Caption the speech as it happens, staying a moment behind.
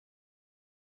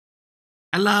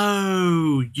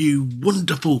Hello, you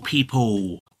wonderful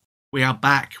people. We are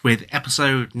back with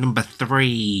episode number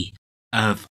 3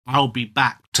 of I'll Be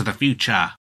Back to the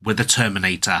Future with the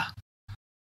Terminator.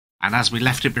 And as we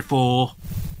left it before,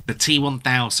 the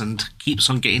T-1000 keeps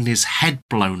on getting his head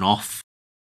blown off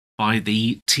by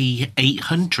the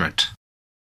T-800.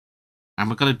 And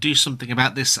we're going to do something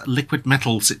about this liquid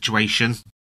metal situation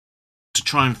to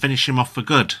try and finish him off for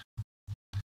good.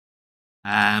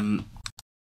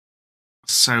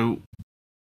 So,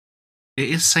 it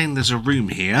is saying there's a room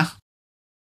here.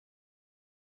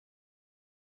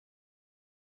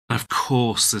 Of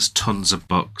course, there's tons of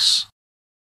books.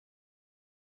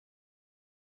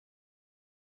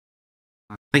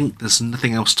 I think there's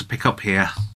nothing else to pick up here.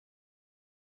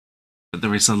 But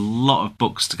there is a lot of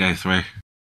books to go through.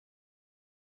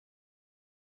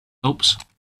 Oops,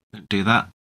 don't do that.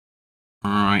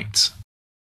 Alright.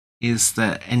 Is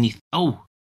there any... Oh,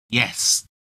 yes.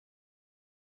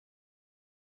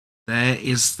 There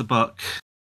is the book.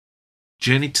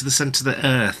 Journey to the Centre of the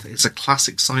Earth. It's a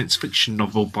classic science fiction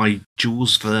novel by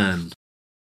Jules Verne.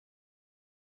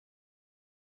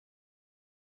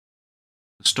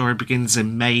 The story begins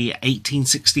in May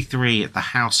 1863 at the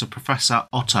house of Professor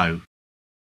Otto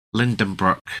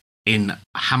Lindenbruck in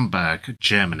Hamburg,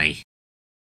 Germany,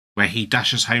 where he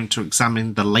dashes home to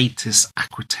examine the latest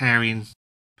Aquitanian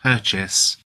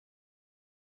purchase,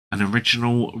 an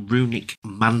original runic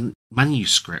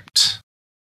manuscript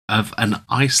of an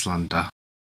Icelander.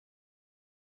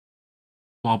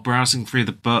 While browsing through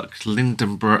the book,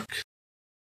 Lindenbruck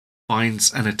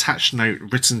finds an attached note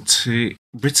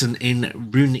written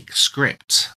in runic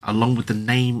script, along with the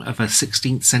name of a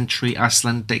 16th century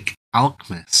Icelandic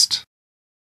alchemist.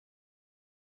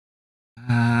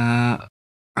 And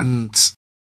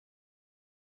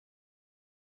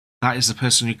that is the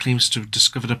person who claims to have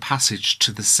discovered a passage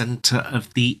to the centre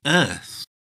of the Earth.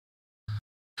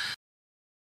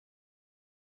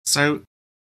 So,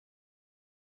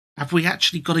 have we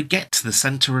actually got to get to the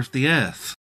centre of the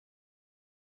Earth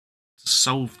to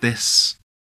solve this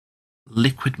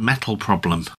liquid metal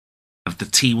problem of the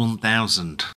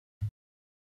T-1000?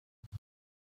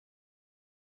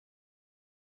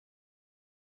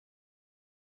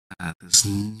 There's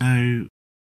no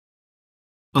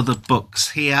other books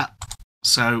here,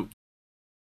 so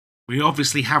we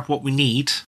obviously have what we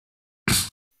need.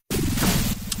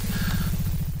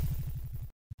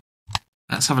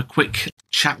 Let's have a quick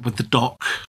chat with the doc.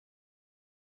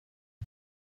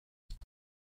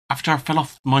 After I fell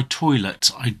off my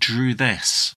toilet, I drew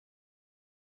this.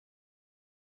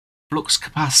 Flux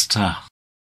capacitor.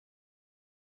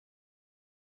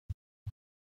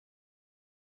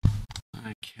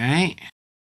 Okay.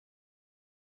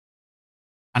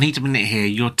 I need a minute here.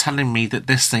 You're telling me that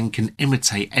this thing can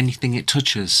imitate anything it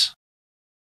touches.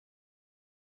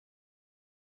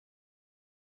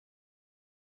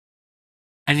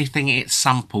 Anything it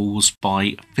samples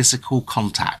by physical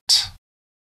contact.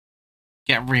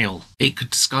 Get real. It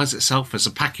could disguise itself as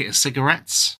a packet of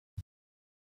cigarettes.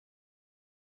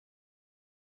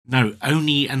 No,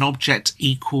 only an object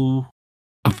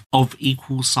of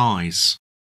equal size.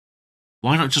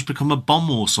 Why not just become a bomb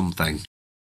or something?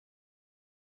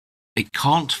 It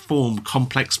can't form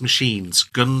complex machines,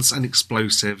 guns and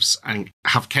explosives, and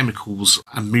have chemicals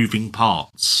and moving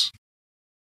parts.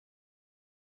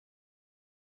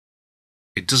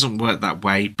 It doesn't work that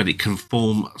way, but it can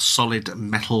form solid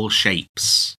metal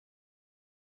shapes.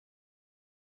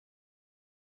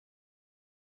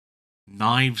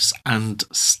 Knives and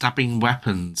stabbing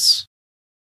weapons.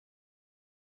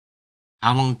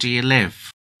 How long do you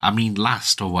live? I mean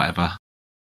last or whatever.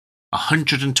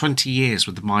 120 years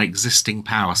with my existing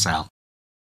power cell.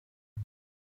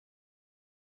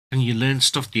 Can you learn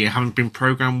stuff that you haven't been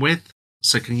programmed with?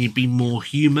 So can you be more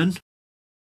human?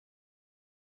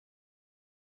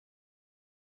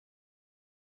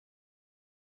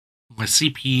 My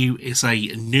CPU is a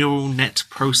neural net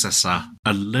processor,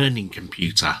 a learning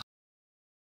computer.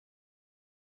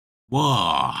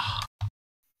 Whoa.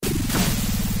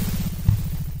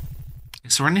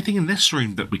 Is there anything in this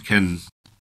room that we can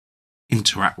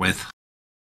interact with?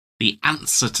 The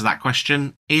answer to that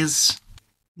question is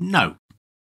no.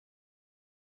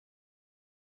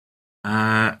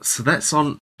 So let's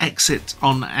exit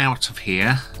on out of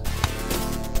here.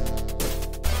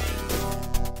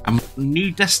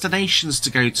 New destinations to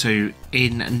go to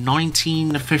in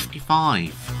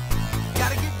 1955.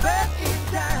 Gotta get back in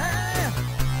time.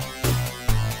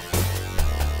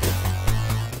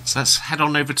 So let's head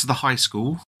on over to the high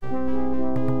school.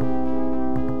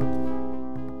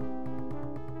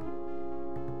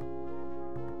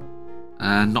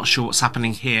 Not sure what's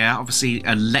happening here. Obviously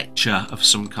a lecture of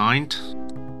some kind.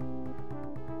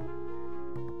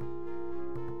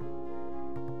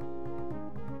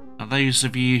 Now, those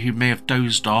of you who may have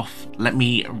dozed off, let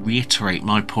me reiterate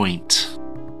my point.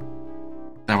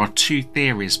 There are two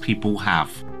theories people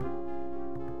have.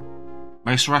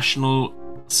 Most rational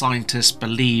scientists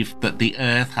believe that the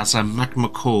Earth has a magma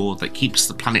core that keeps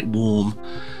the planet warm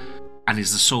and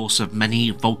is the source of many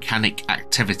volcanic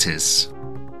activities.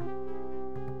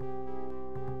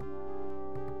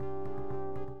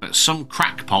 But some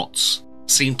crackpots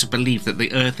seem to believe that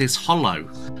the Earth is hollow,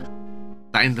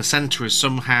 that in the centre is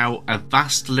somehow a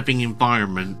vast living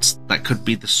environment that could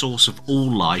be the source of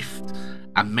all life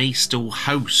and may still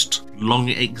host long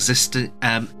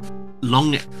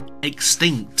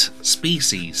extinct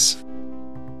species.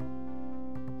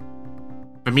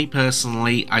 For me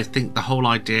personally, I think the whole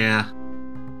idea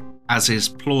as is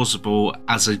plausible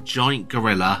as a giant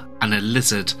gorilla and a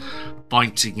lizard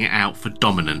fighting it out for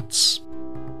dominance.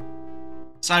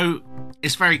 So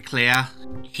it's very clear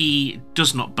he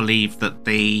does not believe that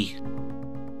the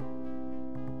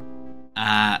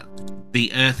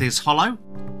Earth is hollow.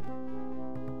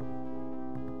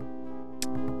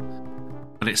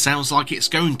 But it sounds like it's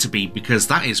going to be, because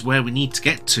that is where we need to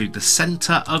get to, the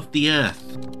centre of the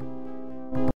Earth.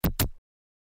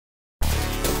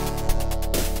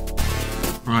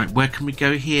 Right, where can we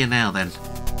go here now then?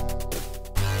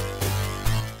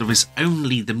 There is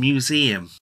only the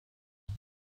museum.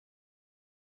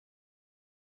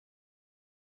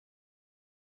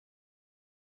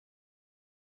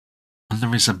 And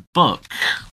there is a book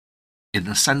in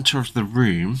the centre of the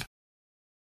room.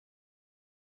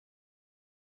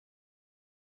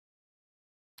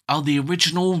 Oh, the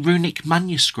original runic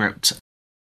manuscript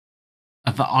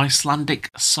of the Icelandic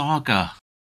saga.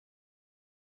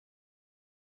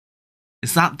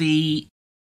 Is that the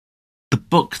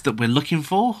book that we're looking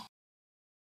for?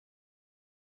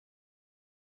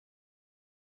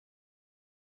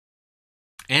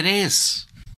 It is.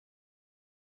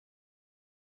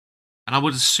 And I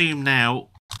would assume now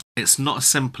it's not as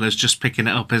simple as just picking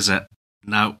it up, is it?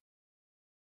 No.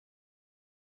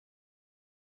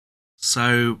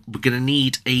 So we're going to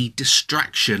need a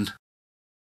distraction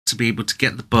to be able to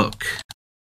get the book.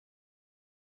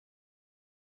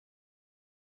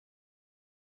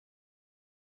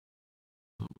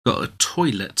 We've got a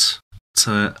toilet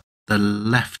to the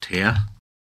left here.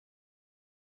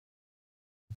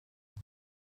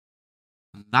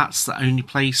 And that's the only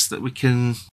place that we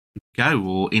can go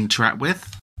or interact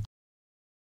with.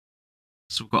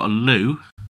 So we've got a loo.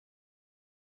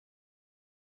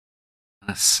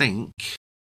 A sink.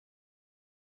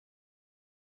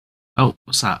 Oh,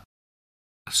 what's that?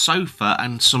 A sofa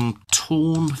and some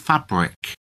torn fabric.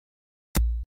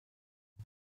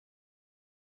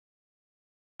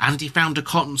 And he found a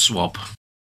cotton swab.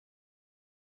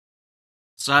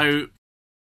 So,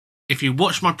 if you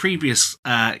watch my previous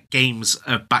games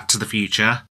of Back to the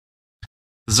Future,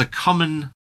 there's a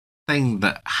common thing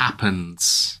that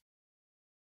happens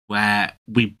where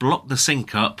we block the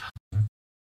sink up,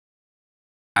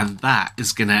 and that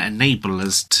is going to enable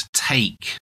us to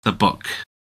take the book.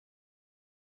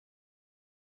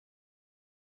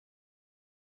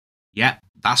 Yep,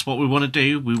 that's what we want to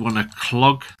do. We want to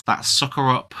clog that sucker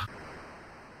up.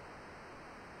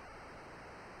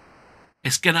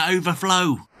 It's going to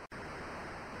overflow.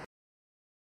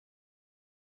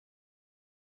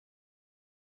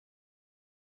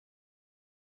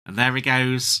 And there he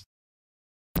goes.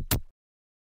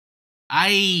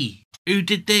 Hey, who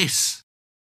did this?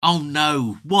 Oh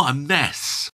no, what a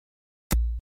mess.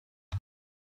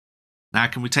 Now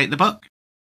can we take the book?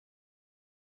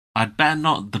 I'd better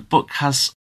not. The book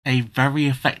has a very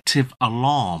effective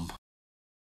alarm.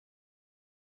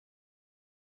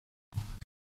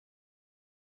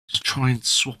 Let's try and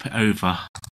swap it over.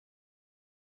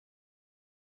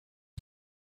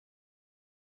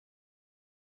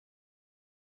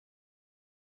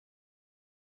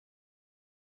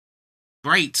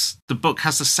 Great, the book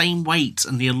has the same weight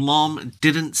and the alarm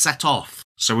didn't set off.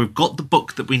 So we've got the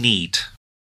book that we need.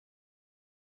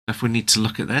 If we need to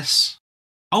look at this.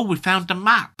 Oh, we found a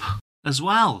map as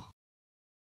well.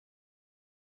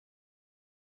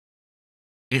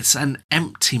 It's an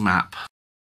empty map.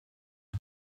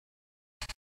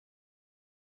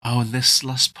 Oh, and this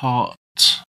last part.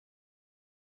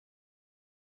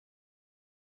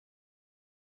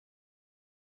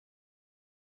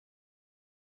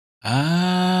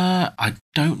 I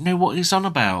don't know what he's on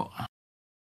about.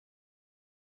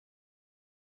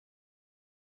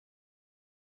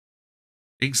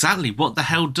 Exactly, what the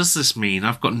hell does this mean?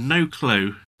 I've got no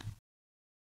clue.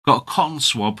 Got a cotton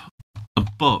swab, a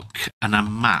a book and a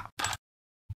map.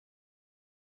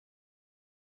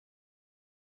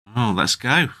 Oh, let's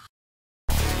go.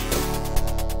 I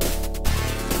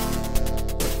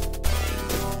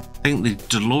think the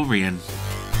DeLorean.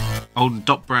 Old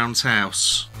Doc Brown's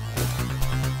house.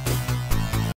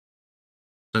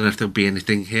 Don't know if there'll be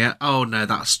anything here. Oh no,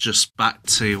 that's just back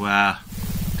to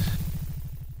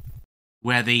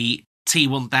where the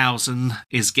T-1000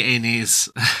 is getting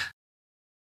his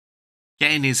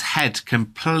getting his head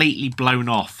completely blown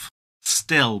off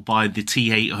still by the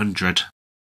T-800.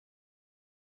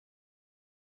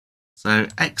 So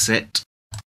exit,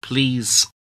 please,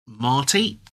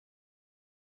 Marty.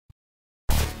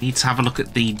 Need to have a look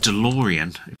at the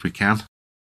DeLorean if we can.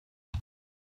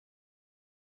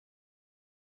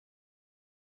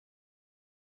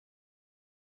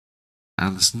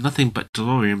 And there's nothing but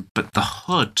DeLorean, but the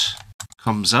hood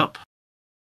comes up.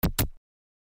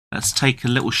 Let's take a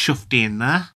little shufty in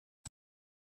there.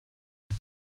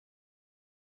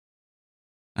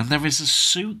 And there is a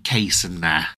suitcase in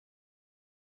there.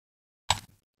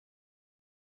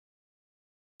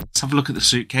 Let's have a look at the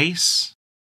suitcase.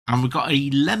 And we've got a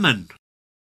lemon.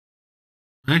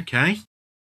 Okay.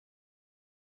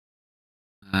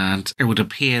 And it would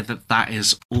appear that that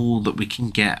is all that we can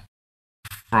get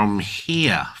from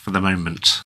here for the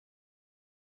moment.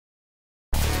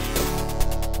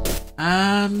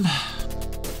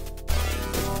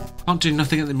 Can't do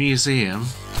nothing at the museum.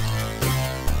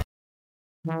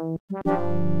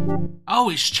 Oh,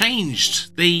 it's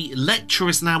changed. The lecture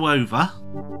is now over.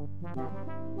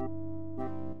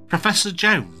 Professor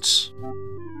Jones.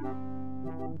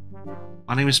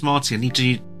 My name is Marty.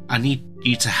 I need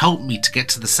you to help me to get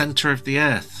to the centre of the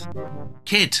Earth.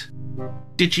 Kid,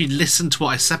 did you listen to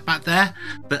what I said back there?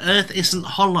 The Earth isn't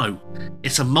hollow.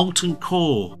 It's a molten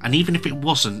core. And even if it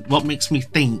wasn't, what makes me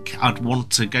think I'd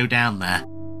want to go down there?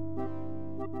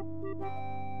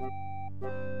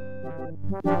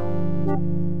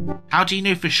 How do you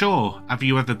know for sure? Have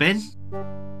you ever been?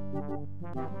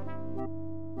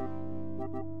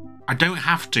 I don't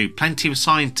have to. Plenty of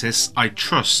scientists I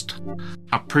trust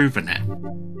have proven it.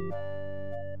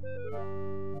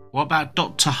 What about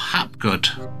Dr. Hapgood?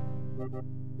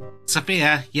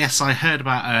 Sophia, yes, I heard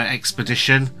about her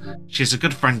expedition. She's a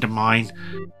good friend of mine,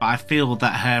 but I feel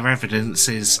that her evidence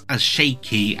is as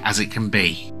shaky as it can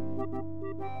be.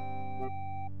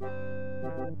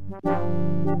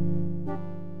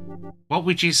 What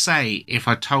would you say if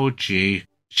I told you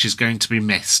she's going to be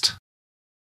missed?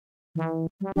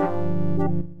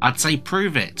 I'd say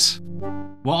prove it.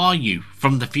 What are you,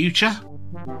 from the future?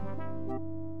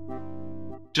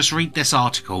 Just read this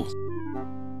article.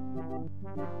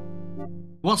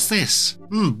 What's this?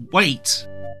 Wait.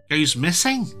 Goes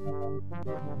missing?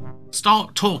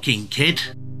 Start talking, kid.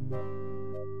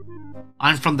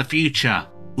 I'm from the future.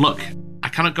 Look, I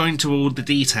cannot go into all the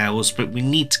details, but we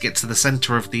need to get to the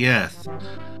centre of the Earth.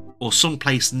 Or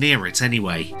someplace near it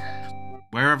anyway.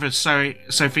 Wherever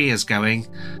Sophia's going,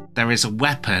 there is a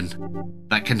weapon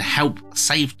that can help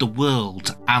save the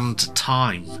world and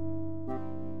time.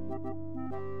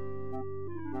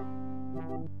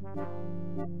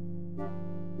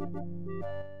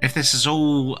 If this is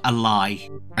all a lie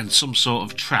and some sort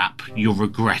of trap, you'll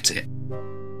regret it.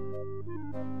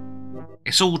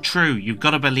 It's all true, you've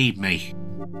got to believe me.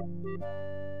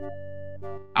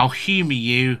 I'll humour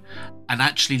you and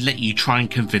actually let you try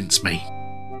and convince me.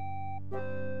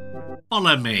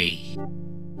 Follow me.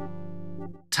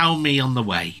 Tell me on the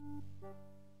way.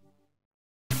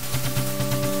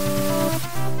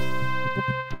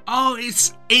 Oh,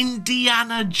 it's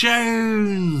Indiana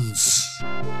Jones!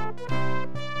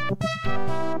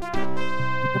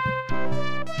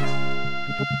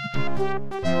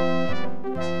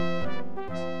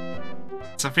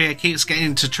 Sophia keeps getting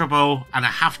into trouble and I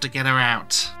have to get her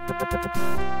out.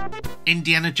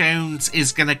 Indiana Jones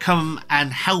is going to come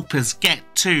and help us get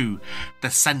to the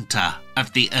centre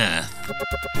of the Earth.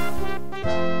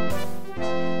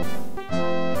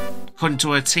 According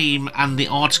to her team and the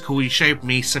article you showed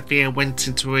me, Sophia went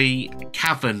into a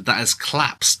cavern that has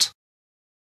collapsed.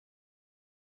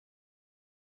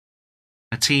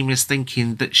 Her team is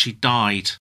thinking that she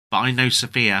died, but I know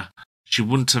Sophia. She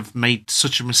wouldn't have made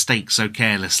such a mistake so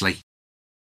carelessly.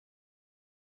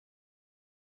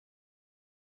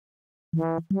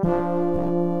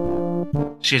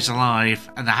 She's alive,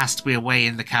 and there has to be a way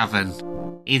in the cavern.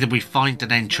 Either we find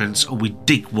an entrance or we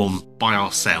dig one by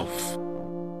ourselves.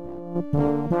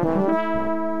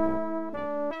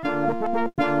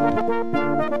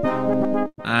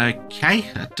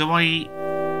 Okay,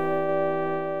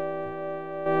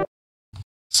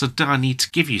 So do I need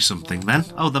to give you something then?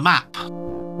 Oh, the map.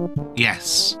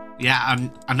 Yes, Yeah,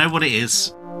 I know what it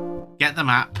is. Get the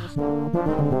map.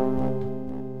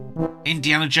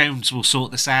 Indiana Jones will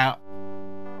sort this out.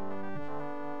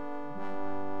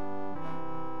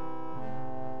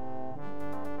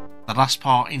 The last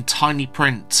part in tiny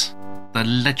print. The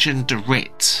legend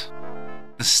writ.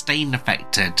 The stain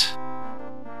affected.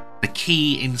 The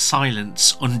key in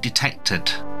silence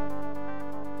undetected.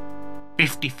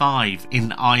 55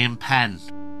 in iron pen.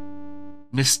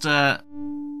 Mr.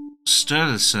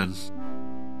 Sturluson,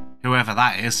 whoever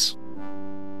that is.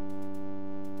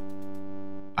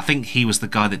 I think he was the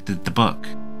guy that did the book.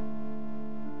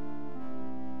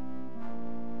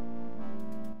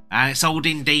 And it's old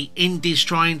Indy. Indy's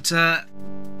trying to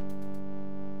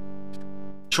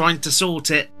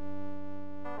sort it.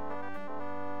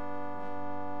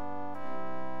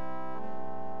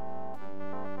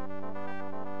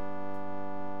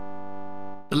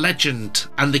 The legend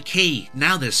and the key.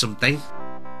 Now there's something.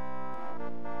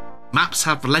 Maps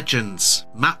have legends.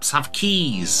 Maps have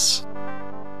keys.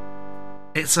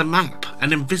 It's a map.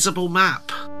 An invisible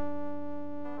map.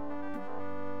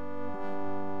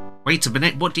 Wait a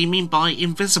minute. What do you mean by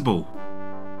invisible?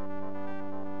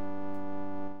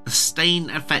 The stain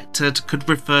affected could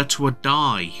refer to a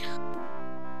dye.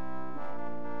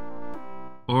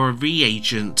 Or a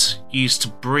reagent used to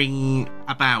bring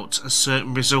about a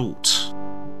certain result.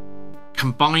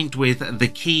 Combined with the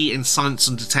key in silence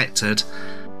undetected,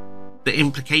 the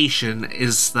implication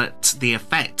is that the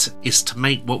effect is to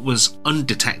make what was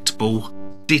undetectable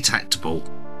detectable.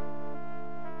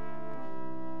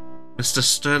 Mr.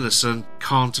 Sturluson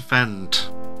can't offend.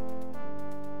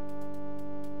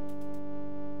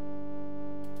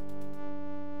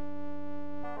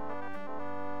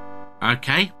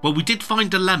 Okay, well we did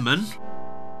find a lemon.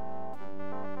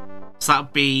 So that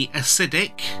would be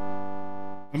acidic.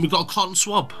 And we've got a cotton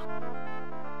swab.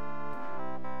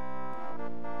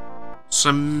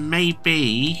 So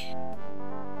maybe...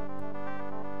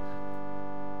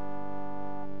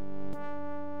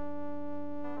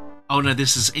 Oh no,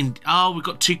 this is... Oh, we've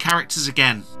got two characters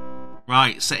again.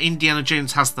 Right, so Indiana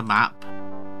Jones has the map.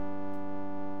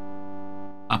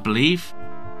 I believe.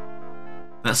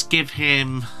 Let's give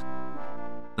him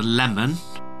the lemon.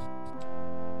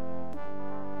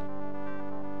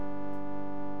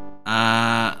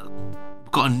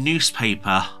 We've got a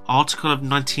newspaper article of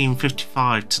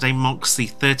 1955. Today marks the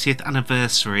 30th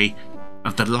anniversary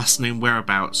of the last known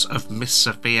whereabouts of Miss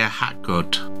Sophia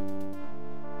Hatgood.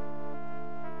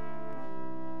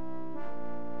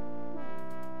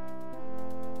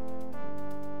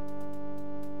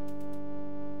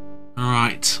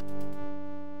 Alright.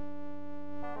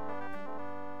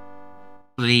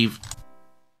 Believe.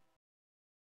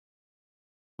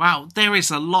 Wow, there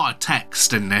is a lot of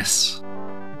text in this.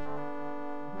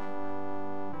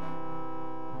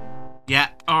 Yeah,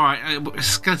 alright,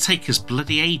 it's going to take us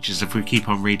bloody ages if we keep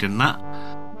on reading that.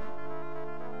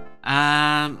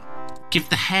 Give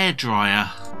the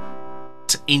hairdryer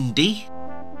to Indy.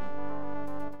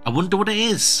 I wonder what it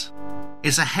is.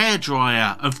 It's a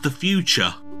hairdryer of the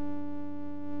future.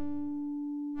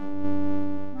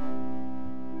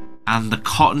 And the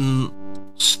cotton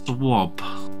swab.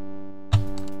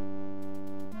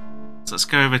 So let's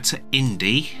go over to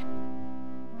Indy.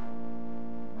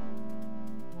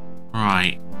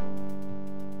 Right.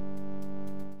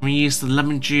 We use the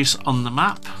lemon juice on the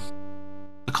map.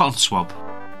 The cotton swab.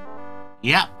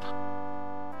 Yep.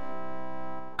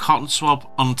 Cotton swab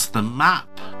onto the map.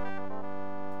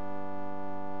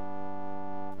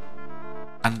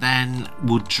 And then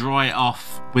we'll dry it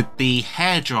off with the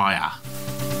hairdryer.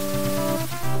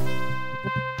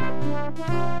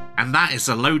 And that is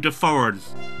a load of foreign.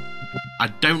 I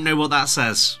don't know what that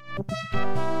says.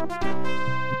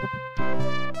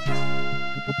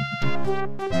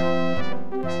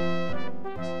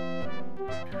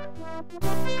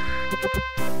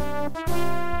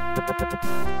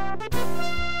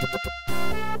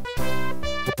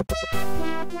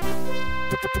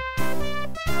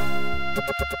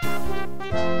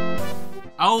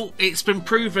 Oh, it's been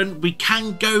proven we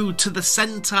can go to the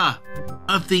centre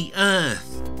of the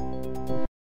Earth.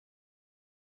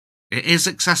 It is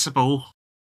accessible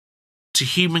to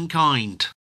humankind.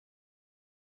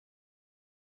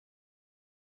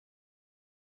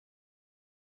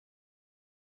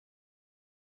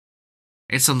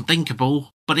 It's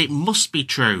unthinkable, but it must be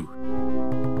true.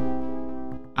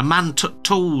 A man took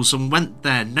tools and went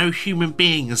there. No human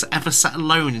being has ever sat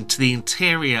alone into the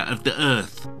interior of the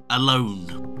Earth, alone.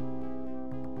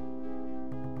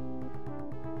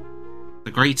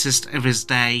 The greatest of his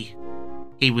day,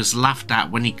 he was laughed at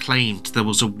when he claimed there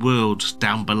was a world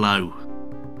down below.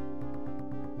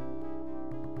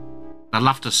 The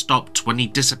laughter stopped when he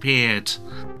disappeared,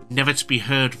 never to be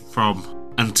heard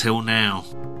from until now.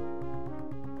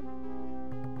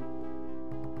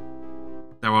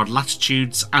 There are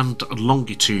latitudes and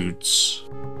longitudes.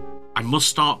 I must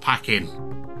start packing.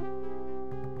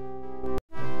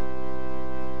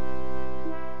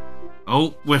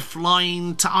 Oh, we're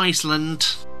flying to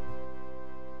Iceland.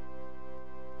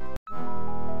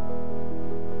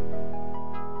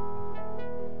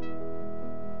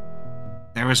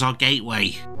 There is our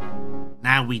gateway.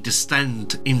 Now we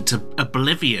descend into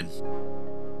oblivion.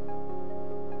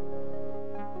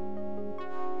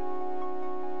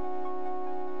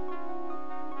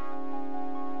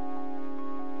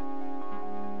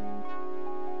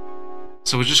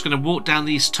 So we're just going to walk down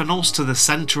these tunnels to the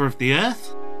centre of the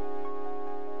Earth?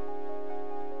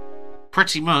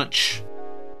 Pretty much.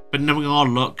 But knowing our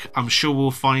luck, I'm sure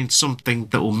we'll find something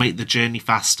that will make the journey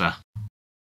faster.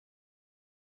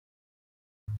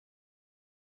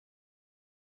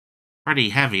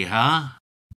 Pretty heavy, huh?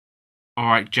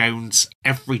 Alright, Jones,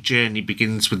 every journey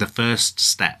begins with the first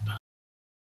step.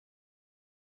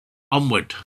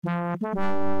 Onward.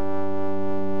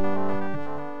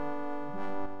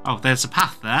 Oh, there's a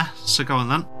path there, so go on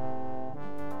then.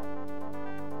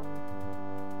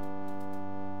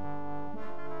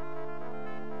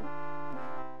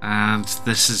 And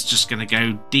this is just going to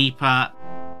go deeper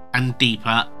and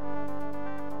deeper.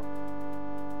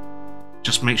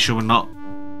 Just make sure we're not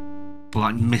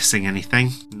like missing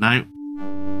anything. No.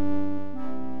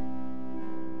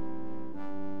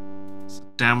 So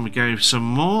down we go some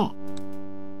more.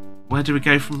 Where do we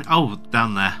go from? Oh,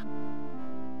 down there.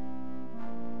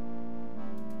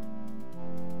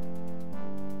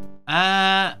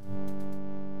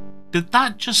 Did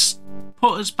that just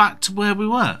put us back to where we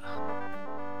were?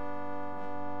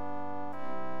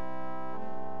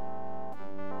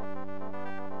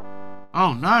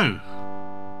 Oh no.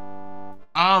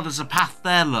 Oh, there's a path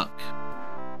there, look.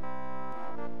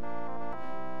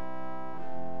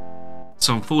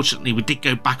 So unfortunately we did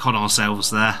go back on ourselves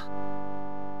there.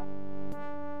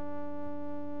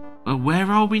 But where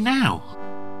are we now?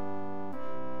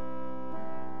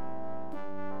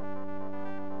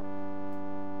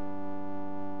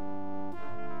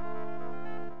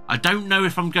 I don't know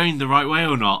if I'm going the right way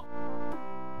or not.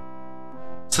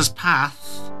 It says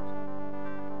path.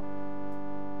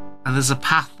 And there's a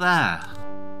path there.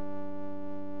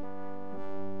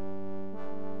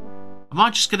 Am I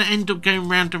just going to end up going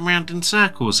round and round in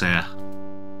circles here?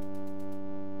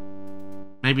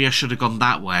 Maybe I should have gone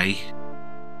that way.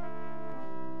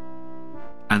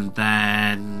 And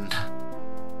then...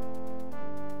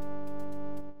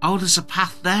 oh, there's a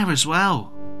path there as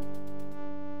well.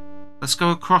 Let's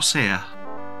go across here.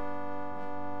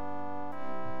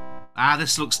 Ah,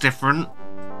 this looks different.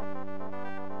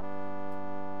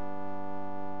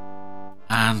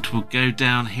 And we'll go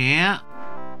down here.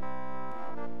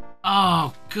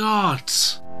 Oh, God.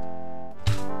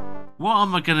 What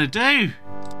am I going to do?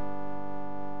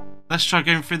 Let's try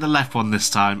going through the left one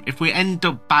this time. If we end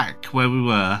up back where we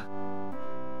were...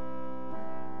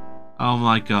 oh,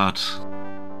 my God.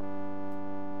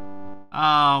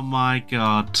 Oh, my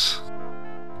God.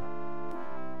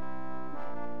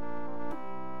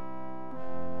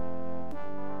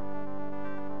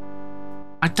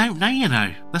 I don't know, you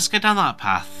know. Let's go down that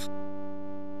path.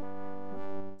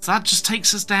 So that just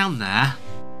takes us down there.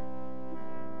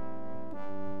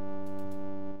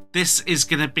 This is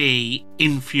going to be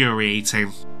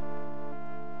infuriating.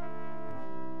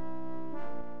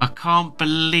 I can't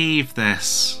believe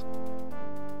this.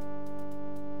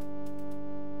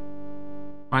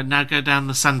 Right, now go down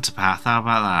the centre path. How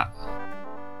about that?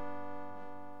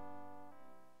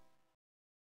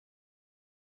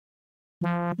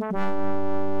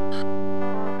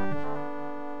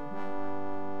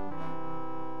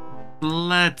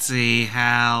 Bloody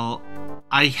hell.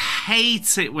 I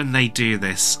hate it when they do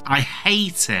this. I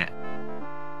hate it.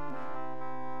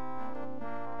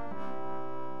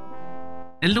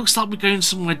 It looks like we're going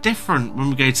somewhere different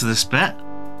when we go to this bit.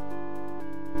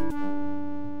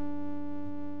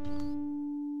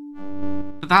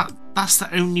 But that's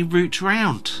the only route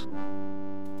round.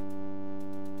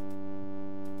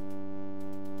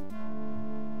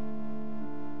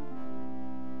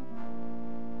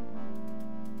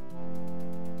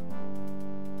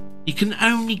 You can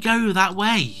only go that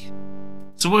way.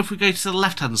 So what if we go to the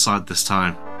left-hand side this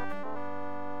time?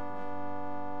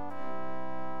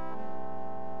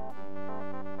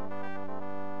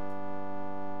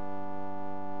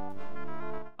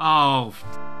 Oh,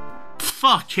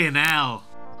 fucking hell.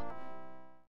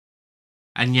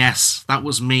 And yes, that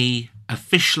was me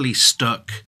officially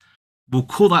stuck we'll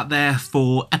call that there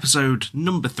for episode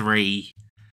number 3.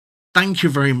 Thank you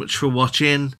very much for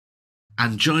watching,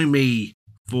 and join me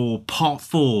for part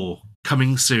 4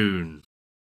 coming soon.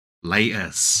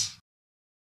 Laters.